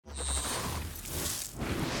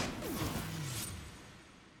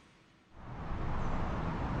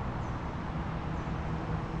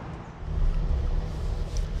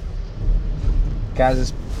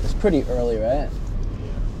Guys, it's pretty early, right?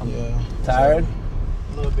 Yeah. Tired?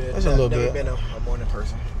 A little bit. It's a little Never bit. been a morning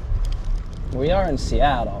person. We are in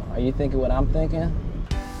Seattle. Are you thinking what I'm thinking?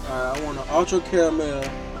 I want an ultra caramel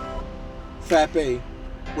frappe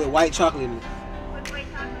with white chocolate in it.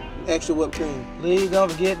 Extra whipped cream. Please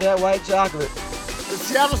don't forget that white chocolate. The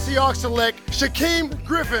Seattle Seahawks select Shaquem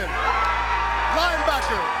Griffin,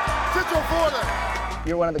 linebacker, Central Florida.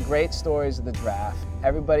 You're one of the great stories of the draft.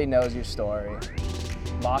 Everybody knows your story.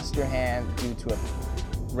 Lost your hand due to a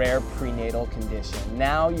rare prenatal condition.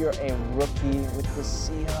 Now you're a rookie with the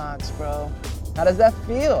Seahawks, bro. How does that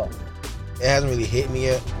feel? It hasn't really hit me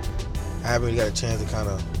yet. I haven't really got a chance to kind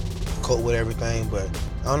of cope with everything, but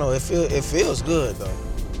I don't know, it feels good though.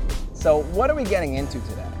 So what are we getting into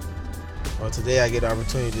today? Well, today I get the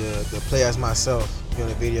opportunity to play as myself in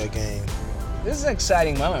a video game. This is an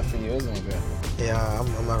exciting moment for you, isn't it, Griff? Yeah, I'm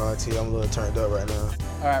not gonna lie to you, I'm a little turned up right now.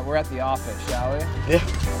 All right, we're at the office, shall we? Yeah.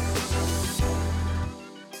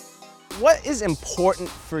 What is important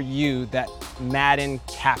for you that Madden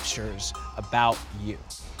captures about you?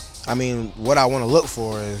 I mean, what I want to look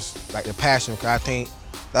for is like the passion, because I think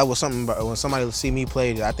that was something, when somebody see me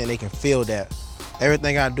play, I think they can feel that.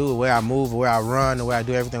 Everything I do, the way I move, the way I run, the way I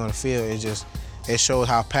do everything on the field, it shows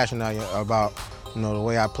how passionate I am about, the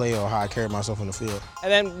way I play or how I carry myself on the field.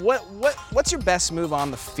 And then what's your best move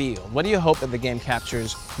on the field? What do you hope that the game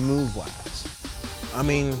captures move-wise? I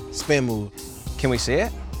mean, spin move. Can we see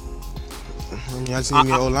it? I mean, I just need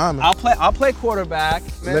me an old lineman. I'll play quarterback.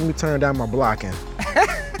 Let me turn down my blocking.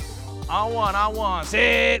 I want.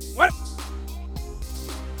 Sit. What?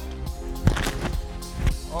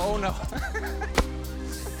 Oh no.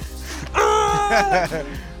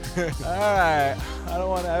 All right. I don't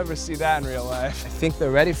want to ever see that in real life. I think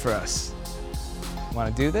they're ready for us.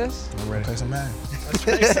 Want to do this? I'm ready to play some Madden. Let's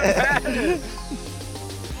play some Madden.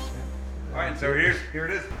 All right, so here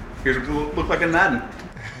it is. Here's what it look like in Madden.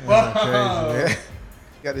 That's crazy, man.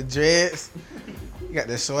 You got the dreads. You got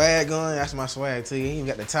the swag going. That's my swag too. You even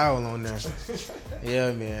got the towel on there.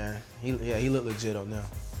 Yeah, man. He look legit up now.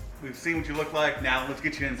 We've seen what you look like. Now let's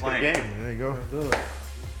get you in playing. There you go.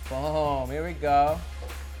 Boom. Here we go.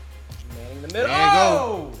 Man in the middle. There you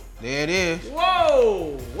go. There it is.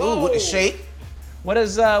 Whoa. Whoa. Ooh, with the shape. What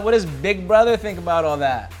does Big Brother think about all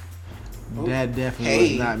that? That definitely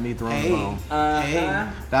was not me throwing the ball.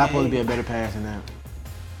 That supposed to be a better pass than that.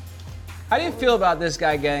 How do you feel about this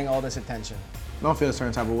guy getting all this attention? Don't feel a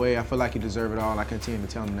certain type of way. I feel like he deserved it all. I continue to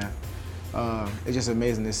tell him that. It's just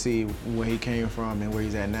amazing to see where he came from and where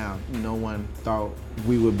he's at now. No one thought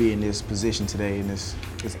we would be in this position today, and it's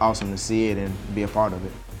awesome to see it and be a part of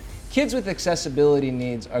it. Kids with accessibility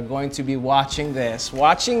needs are going to be watching this,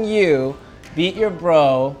 watching you beat your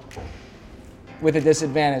bro with a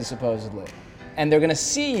disadvantage, supposedly. And they're gonna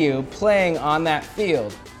see you playing on that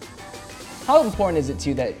field. How important is it to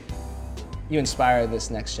you that you inspire this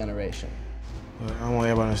next generation? I want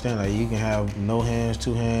everybody to understand, like, you can have no hands,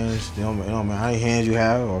 2 hands, it don't matter how many hands you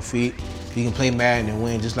have or feet. You can play Madden and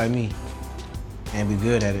win just like me and be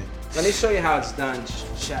good at it. Let me show you how it's done,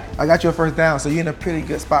 Shaq. I got you a first down, so you're in a pretty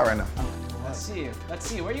good spot right now. Let's see you. Let's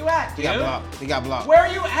see you. Where you at, dude? He got blocked. He got blocked. Where are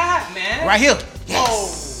you at, man? Right here.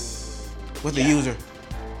 Yes. With the user.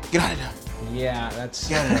 Get out of there. Yeah, that's...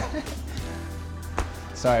 Get out of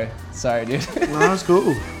there. Sorry, dude. No, that's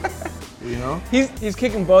cool. You know? He's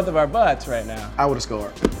kicking both of our butts right now. I would have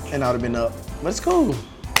scored, and I would have been up. But it's cool.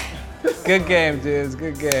 Good game, dudes.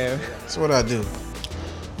 Good game. That's what I do.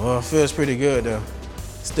 Well, it feels pretty good, though.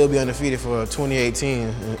 Still be undefeated for 2018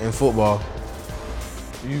 in football.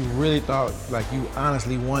 You really thought, like, you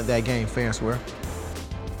honestly want that game fair and square?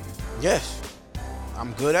 Yes.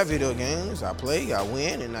 I'm good at video games. I play, I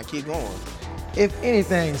win, and I keep going. If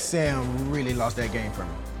anything, Sam really lost that game for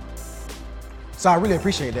me. So I really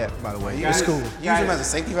appreciate that, by the way. It's cool. Use him as a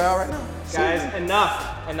safety valve right now? Guys,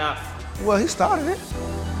 enough. Well, he started it.